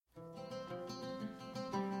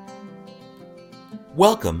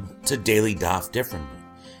Welcome to Daily Daf Differently,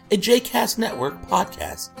 a JCast Network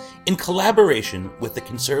podcast in collaboration with the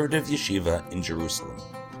Conservative Yeshiva in Jerusalem.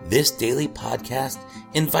 This daily podcast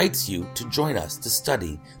invites you to join us to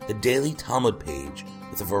study the daily Talmud page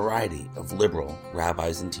with a variety of liberal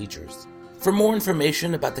rabbis and teachers. For more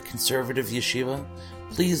information about the Conservative Yeshiva,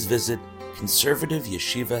 please visit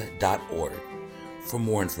conservativeyeshiva.org. For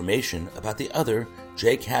more information about the other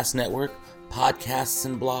JCast Network podcasts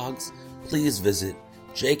and blogs, please visit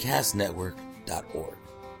jcastnetwork.org.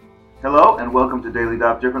 Hello and welcome to Daily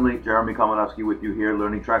Daf Differently. Jeremy Kalmanofsky with you here,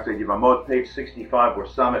 learning Tractate Yevamot, page 65, or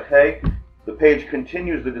Samech Hey. The page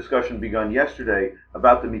continues the discussion begun yesterday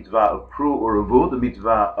about the mitzvah of Pru Uruvu, the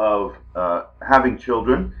mitzvah of having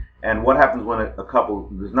children, and what happens when a couple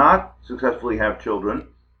does not successfully have children.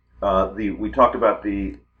 We talked about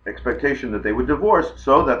the expectation that they would divorce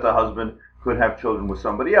so that the husband could have children with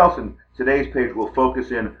somebody else, and today's page will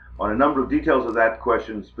focus in on a number of details of that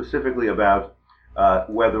question, specifically about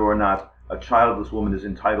whether or not a childless woman is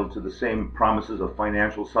entitled to the same promises of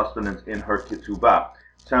financial sustenance in her ketubah.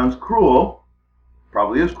 Sounds cruel,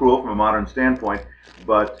 probably is cruel from a modern standpoint,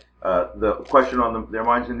 but the question on their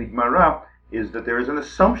minds in the Gemara is that there is an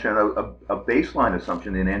assumption, a baseline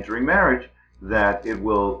assumption in entering marriage, that it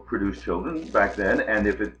will produce children back then, and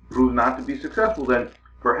if it proves not to be successful, then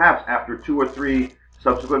perhaps after 2 or 3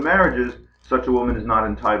 subsequent marriages, such a woman is not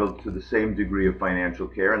entitled to the same degree of financial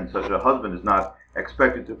care, and such a husband is not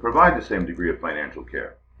expected to provide the same degree of financial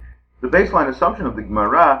care. The baseline assumption of the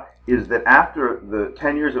Gemara is that after the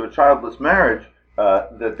 10 years of a childless marriage,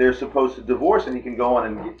 that they're supposed to divorce and he can go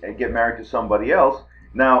on and get married to somebody else.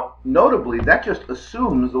 Now, notably, that just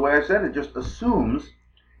assumes, the way I said it, just assumes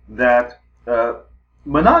that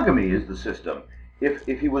monogamy is the system.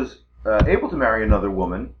 If he was able to marry another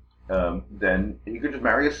woman, then he could just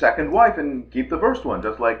marry a second wife and keep the first one,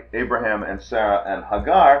 just like Abraham and Sarah and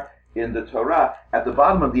Hagar in the Torah. At the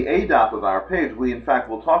bottom of the Adaf of our page, we in fact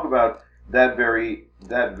will talk about that very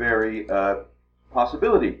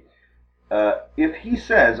possibility. If he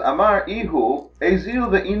says, Amar Ihu, Ezil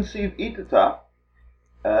ve'insiv itata,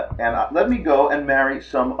 and let me go and marry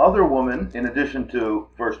some other woman in addition to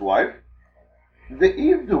first wife,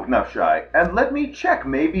 Ve'ivduk nafshai, and let me check,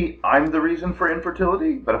 maybe I'm the reason for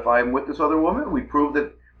infertility, but if I'm with this other woman, we prove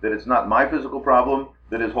that it's not my physical problem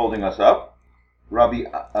that is holding us up.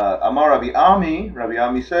 Amar Rabbi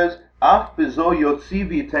Ami says, Af bezo yotzi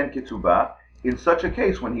v'iten ketubah, in such a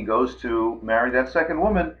case, when he goes to marry that second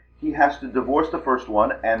woman, he has to divorce the first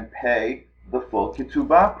one and pay the full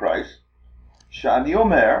ketubah price. Shani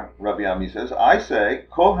Omer, Rabbi Ami says, I say,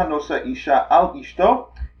 Kol hanosa isha al ishto,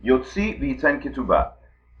 Yotzi v'iten ketubah.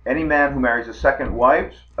 Any man who marries a second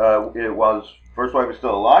wife while his first wife is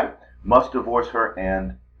still alive must divorce her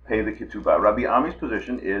and pay the ketubah. Rabbi Ami's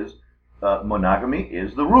position is monogamy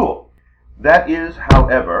is the rule. That is,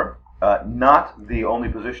 however, not the only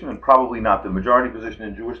position, and probably not the majority position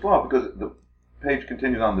in Jewish law, because the page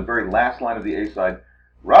continues on the very last line of the A side.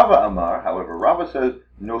 Rava Amar, however, Rava says,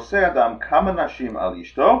 Nosei Adam kama nashim al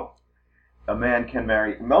ishto. A man can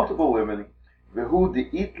marry multiple women, Vehu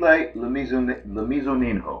de'itle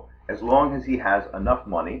lemizuninho, as long as he has enough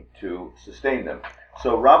money to sustain them.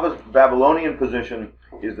 So Rava's Babylonian position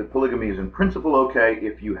is that polygamy is in principle okay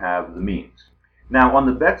if you have the means. Now on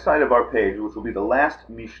the bet side of our page, which will be the last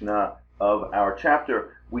Mishnah of our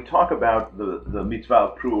chapter, we talk about the mitzvah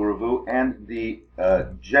of Pru Uruvu and the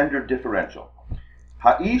gender differential.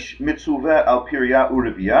 Ha'ish mitzuveh al pirya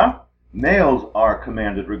urivia, males are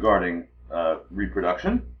commanded regarding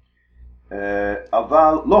reproduction.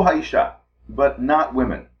 Aval lo ha'isha, but not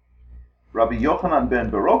women. Rabbi Yochanan ben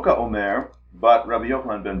Baroka Omer, but Rabbi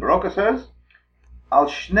Yochanan ben Baroka says, Al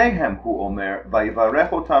shnehem hu Omer,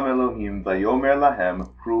 vayivarech otam Elohim, vayomer lahem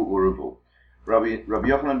pru uruvu. Rabbi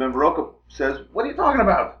Yochanan ben Baroka says, what are you talking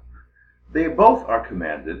about? They both are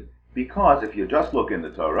commanded because if you just look in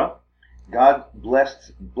the Torah, God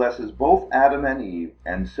blesses both Adam and Eve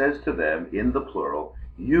and says to them in the plural,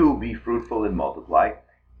 you be fruitful and multiply.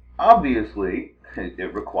 Obviously,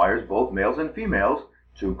 it requires both males and females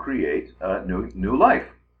to create a new life.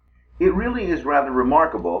 It really is rather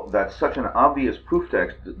remarkable that such an obvious proof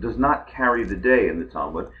text does not carry the day in the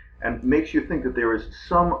Talmud and makes you think that there is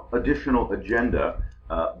some additional agenda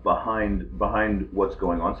behind what's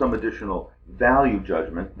going on, some additional value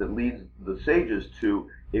judgment that leads the sages to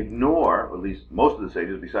ignore, or at least most of the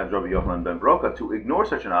sages besides Rabbi Yochanan ben Baroka, to ignore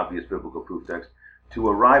such an obvious biblical proof text to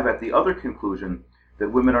arrive at the other conclusion that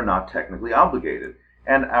women are not technically obligated.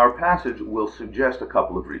 And our passage will suggest a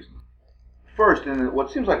couple of reasons. First, in what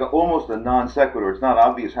seems like almost a non sequitur, it's not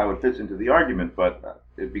obvious how it fits into the argument, but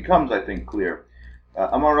it becomes, I think, clear.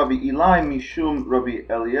 Amar Rabbi Eli Mishum Rabbi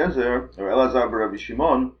Eliezer, or Elazar Rabbi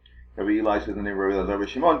Shimon. Rabbi Eli says the name of Rabbi Elazar Rabbi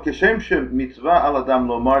Shimon. Keshem shem mitzvah al adam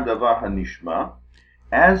lomar davar hanishma.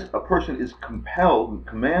 As a person is compelled,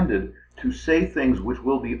 commanded to say things which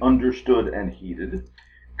will be understood and heeded,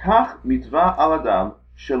 kach mitzvah al adam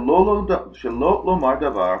shelo lomar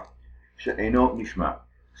davar she'eno nishma.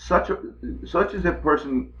 Such is a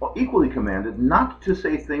person equally commanded not to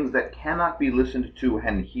say things that cannot be listened to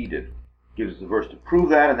and heeded. Gives us a verse to prove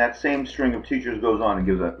that, and that same string of teachers goes on and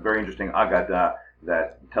gives a very interesting Agadah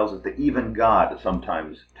that tells us that even God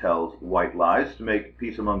sometimes tells white lies to make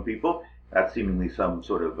peace among people. That's seemingly some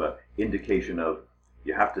sort of indication of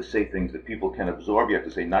you have to say things that people can absorb, you have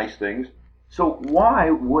to say nice things. So why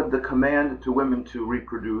would the command to women to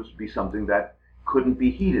reproduce be something that couldn't be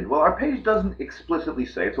heeded? Well, our page doesn't explicitly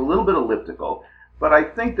say, it's a little bit elliptical, but I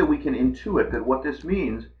think that we can intuit that what this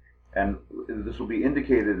means, and this will be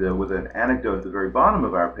indicated with an anecdote at the very bottom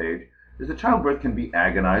of our page, is that childbirth can be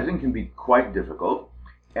agonizing, can be quite difficult,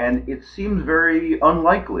 and it seems very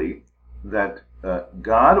unlikely that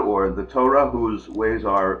God or the Torah, whose ways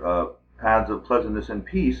are paths of pleasantness and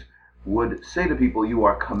peace, would say to people, you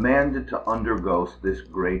are commanded to undergo this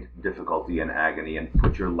great difficulty and agony and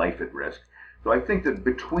put your life at risk. So I think that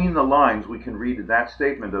between the lines we can read that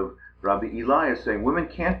statement of Rabbi Eli as saying women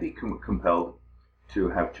can't be compelled to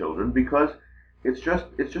have children because it's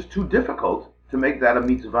just too difficult to make that a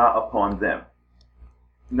mitzvah upon them.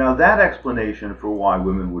 Now that explanation for why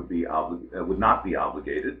women would not be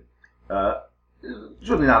obligated is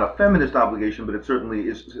certainly not a feminist obligation, but it certainly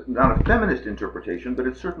is not a feminist interpretation, but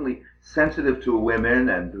it's certainly sensitive to women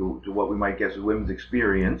and to what we might guess is women's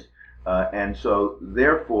experience, and so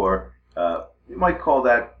therefore you might call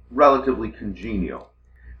that relatively congenial.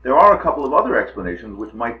 There are a couple of other explanations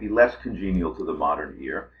which might be less congenial to the modern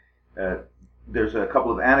ear. There's a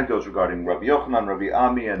couple of anecdotes regarding Rabbi Yochanan, Rabbi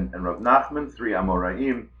Ami, and Rav Nachman, three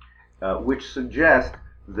Amoraim, which suggest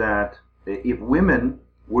that if women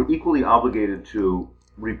were equally obligated to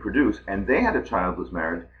reproduce and they had a childless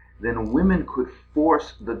marriage, then women could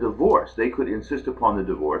force the divorce. They could insist upon the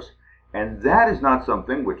divorce. And that is not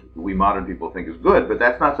something which we modern people think is good, but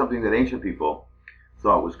that's not something that ancient people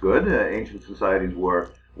thought was good. Ancient societies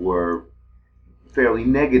were fairly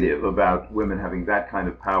negative about women having that kind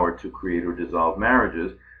of power to create or dissolve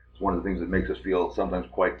marriages. It's one of the things that makes us feel sometimes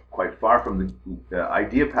quite far from the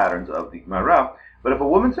idea patterns of the Gemara. But if a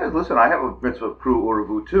woman says, listen, I have a mitzvah pru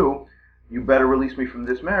uruvu too, you better release me from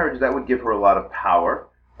this marriage, that would give her a lot of power,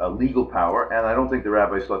 legal power, and I don't think the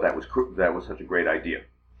rabbis thought that was such a great idea.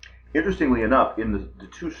 Interestingly enough, in the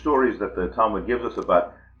two stories that the Talmud gives us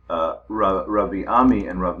about Rabbi Ami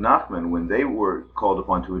and Rav Nachman, when they were called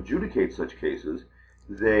upon to adjudicate such cases,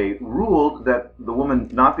 they ruled that the woman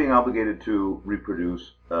not being obligated to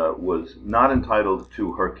reproduce was not entitled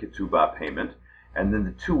to her ketubah payment. And then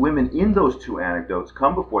the two women in those two anecdotes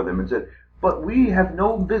come before them and said, but we have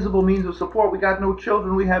no visible means of support, we got no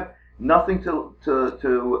children, we have nothing to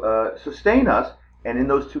sustain us. And in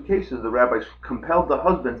those two cases, the rabbis compelled the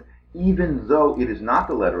husbands, even though it is not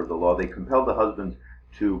the letter of the law, they compelled the husbands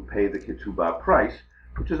to pay the ketubah price,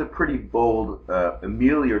 which is a pretty bold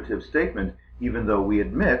ameliorative statement, even though we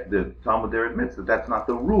admit, the Talmud there admits that that's not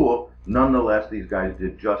the rule. Nonetheless, these guys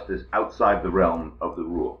did justice outside the realm of the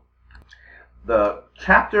rule. The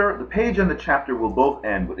page and the chapter will both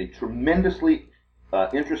end with a tremendously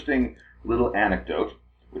interesting little anecdote,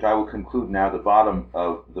 which I will conclude now at the bottom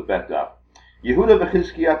of the bet daf. Yehuda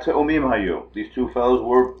v'Chizkiah te'omim hayu. These two fellows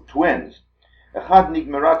were twins. Echad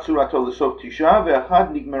nigmerat tzurato l'sof tisha,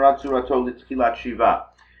 ve'echad nigmerat tzurato l'tchilat shiva.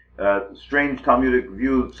 Strange Talmudic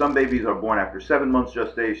view. Some babies are born after 7 months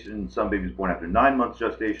gestation, some babies born after 9 months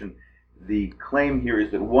gestation. The claim here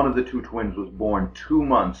is that one of the two twins was born 2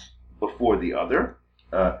 months before the other.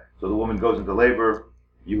 So the woman goes into labor,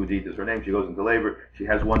 Yehudit is her name, she goes into labor, she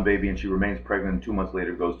has one baby and she remains pregnant, and 2 months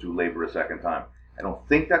later goes to labor a second time. I don't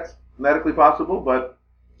think that's medically possible, but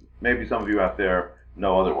maybe some of you out there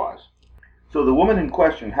know otherwise. So the woman in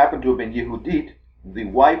question happened to have been Yehudit, the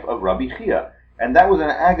wife of Rabbi Chia, and that was an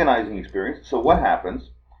agonizing experience. So what happens?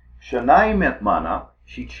 Shanai mana,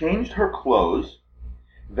 she changed her clothes,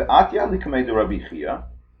 ve'atya likamei de Rabbi Chia,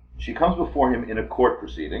 she comes before him in a court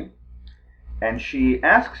proceeding, and she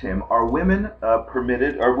asks him, are women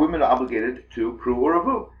obligated to pru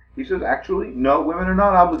uravu? He says, actually, no, women are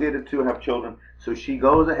not obligated to have children. So she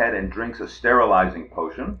goes ahead and drinks a sterilizing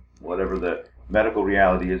potion, whatever the medical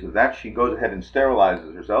reality is of that. She goes ahead and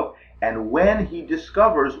sterilizes herself. And when he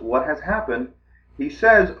discovers what has happened, he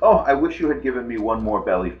says, oh, I wish you had given me one more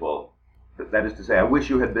bellyful. That is to say, I wish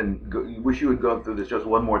you had gone through this just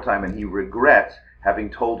one more time. And he regrets having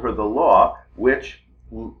told her the law, which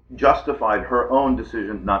justified her own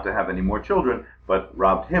decision not to have any more children, but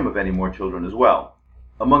robbed him of any more children as well.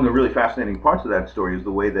 Among the really fascinating parts of that story is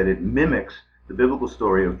the way that it mimics the biblical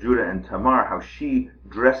story of Judah and Tamar, how she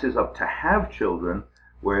dresses up to have children,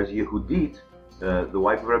 whereas Yehudit, the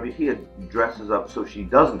wife of Rabbi Chia, dresses up so she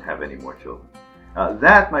doesn't have any more children.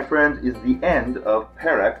 That, my friends, is the end of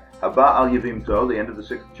Perek Haba al Yevimto, the end of the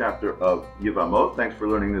 6th chapter of Yevamot. Thanks for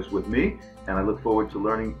learning this with me, and I look forward to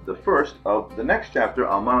learning the first of the next chapter,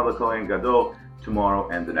 Alman LaKohen Gadol, tomorrow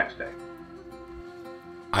and the next day.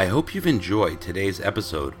 I hope you've enjoyed today's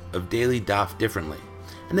episode of Daily Daf Differently,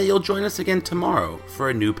 and that you'll join us again tomorrow for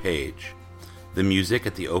a new page. The music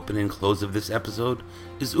at the open and close of this episode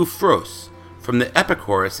is Ufros from the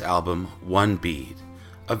Epichorus album One Bead,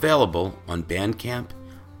 available on Bandcamp,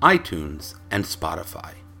 iTunes, and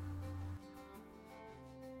Spotify.